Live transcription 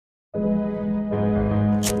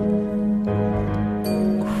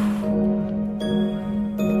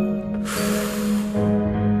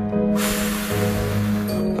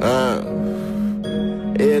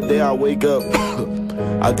wake up,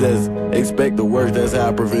 I just expect the worst. That's how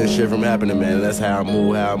I prevent shit from happening, man. That's how I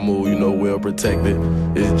move, you know, well protected.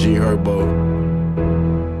 It's G Herbo.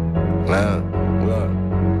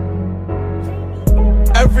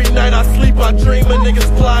 Every night I sleep, I dream of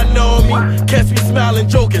niggas plotting on me. Catch me smiling,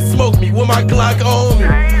 joking, smoke me with my Glock on me.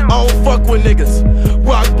 I don't fuck with niggas,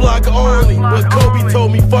 rock block only. But Kobe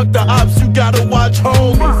told me, fuck the ops, you gotta watch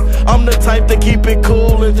homies. I'm the type to keep it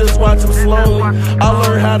cool and just watch them slowly. I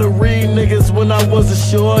learned how to read niggas when I was a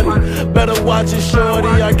shorty. Better watch it, shorty,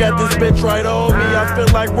 I got this bitch right on me. I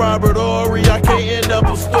feel like Robert Horry, I can't end up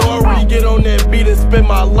a story. Get on that beat and spend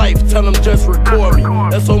my life, tell them just record me.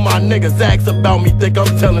 That's what my niggas ask about me, think I'm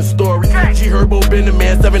telling stories. G Herbo been the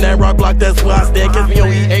man, 7 that rock block, that's where I stand. Kiss me on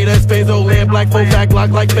E8, that's Fazo land. Black folk act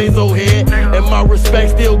like Fazo head. And my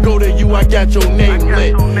respect still go to you, I got your name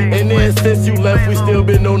lit. And then since you left, we still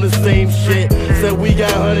been on the same shit. Said we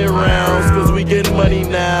got 100 rounds, cause we getting money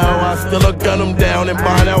now. I still a gun them down and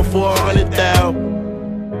buying out for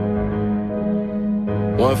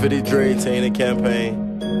 100,000. 150 Dre, Tainted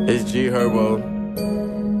Campaign. It's G Herbo.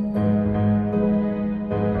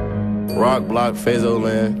 Rock block, Fazo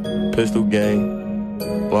land, pistol gang,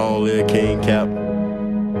 long live King Cap.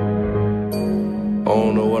 I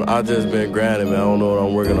don't know what, I just been grinding, man. I don't know what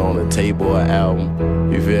I'm working on, a tape or an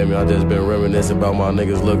album. You feel me? I just been reminiscing about my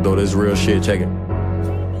niggas. Look though, this real shit, check it.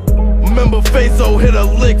 Remember Fazo hit a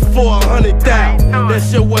lick for 100,000. That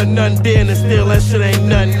shit wasn't nothing then, and still that shit ain't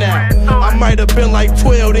nothing now. I might have been like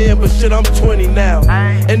 12 then, but shit, I'm 20 now.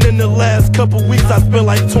 And in the last couple weeks, I spent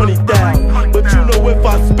like 20,000. But you know, if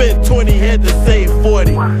I spent 20, had to save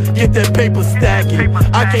 40. Get that paper stacking.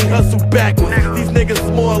 I can't hustle backwards. These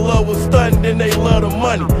niggas more in love with stunting than they love the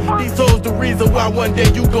money. These hoes the reason why one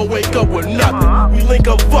day you gon' wake up with nothing. We link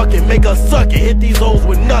up fucking, make us suck it, hit these hoes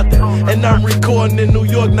with nothing. And I'm recording in New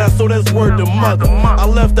York now, so that's word to mother. I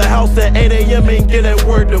left the house at 8 AM and get that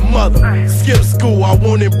word to mother. Skip school, I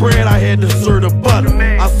wanted bread, I had to serve the butter.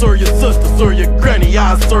 I serve your sister, serve your granny,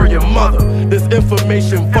 I serve your mother. This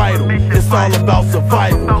information vital, it's all about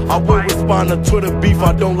survival. I won't respond to Twitter beef,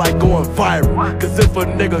 I don't like going viral. Cause if a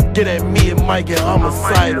nigga get at me, it might get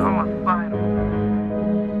homicidal.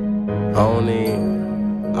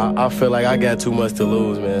 I feel like I got too much to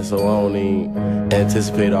lose, man, so I don't even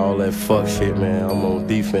anticipate all that fuck shit, man. I'm on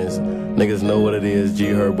defense. Niggas know what it is, G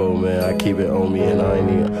Herbo, man. I keep it on me, and I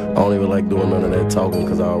don't even like doing none of that talking,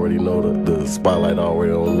 cause I already know the spotlight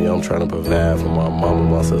already on me. I'm trying to provide for my mama,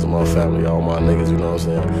 my sister, my family, all my niggas, you know what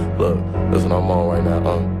I'm saying? Look, that's what I'm on right now,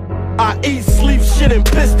 I eat, sleep, shit, and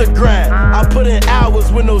piss the grind. I put in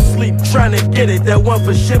hours with no sleep, trying to get it. That one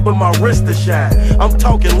for shit, but my wrist to shine. I'm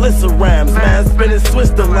talking lists of rhymes, man, spinning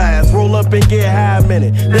Swister lines. Roll up and get high a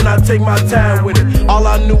minute, then I take my time with it. All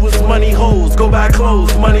I knew was money hoes, go buy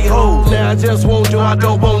clothes, money hoes. Now I just want you, I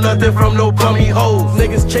don't want nothing from no bummy hoes.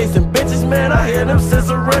 Niggas chasing bitches, man, I hear them since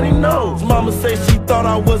a runny nose. Mama say she thought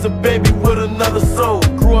I was a baby with another soul.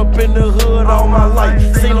 Grew up in the hood all my life,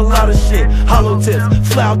 seen a lot of shit. Hollow tips,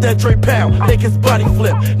 fly out that Dre pound, make his body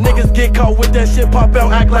flip. Niggas get caught with that shit, pop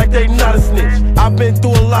out, act like they not a snitch. I've been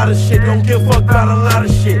through a lot of shit, don't give a fuck about a lot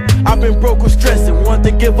of shit. I've been broke with stressing, want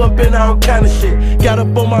to give up and all kind of shit. Got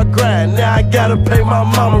up on my grind, now I gotta pay my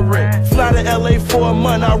mama rent. Fly to LA for a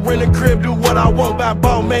month, I rent a crib, do what I want, buy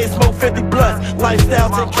ball made, smoke 50 blunts,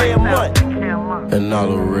 lifestyle 10K a month. And all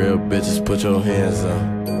the real bitches, put your hands up.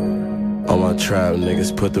 All my tribe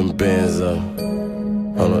niggas, put them bands up.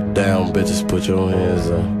 All the down bitches, put your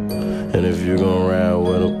hands up. And if you gon' ride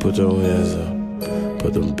with them, put your hands up.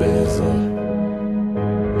 Put them bands on.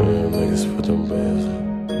 Yeah, niggas, put them bands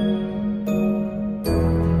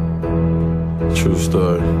on. True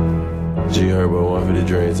story. G Herbo, 150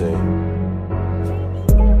 Dream Team.